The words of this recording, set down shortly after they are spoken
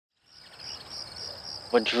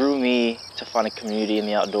What drew me to find a community in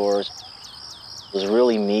the outdoors was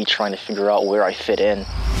really me trying to figure out where I fit in.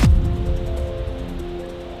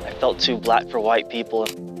 I felt too black for white people,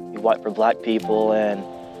 too white for black people, and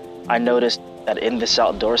I noticed that in this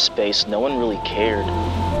outdoor space, no one really cared.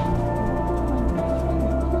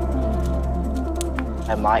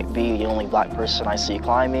 I might be the only black person I see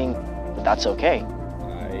climbing, but that's okay.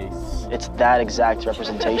 Nice. It's that exact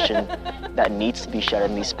representation that needs to be shared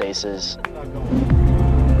in these spaces.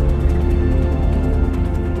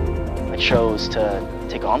 I chose to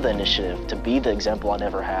take on the initiative, to be the example I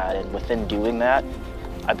never had, and within doing that,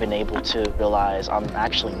 I've been able to realize I'm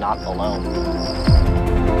actually not alone.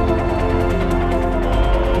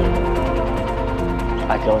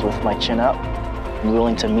 I go with my chin up. I'm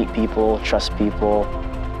willing to meet people, trust people,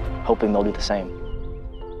 hoping they'll do the same.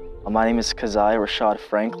 My name is Caziah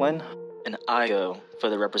Franklin, and I go for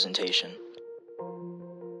the representation.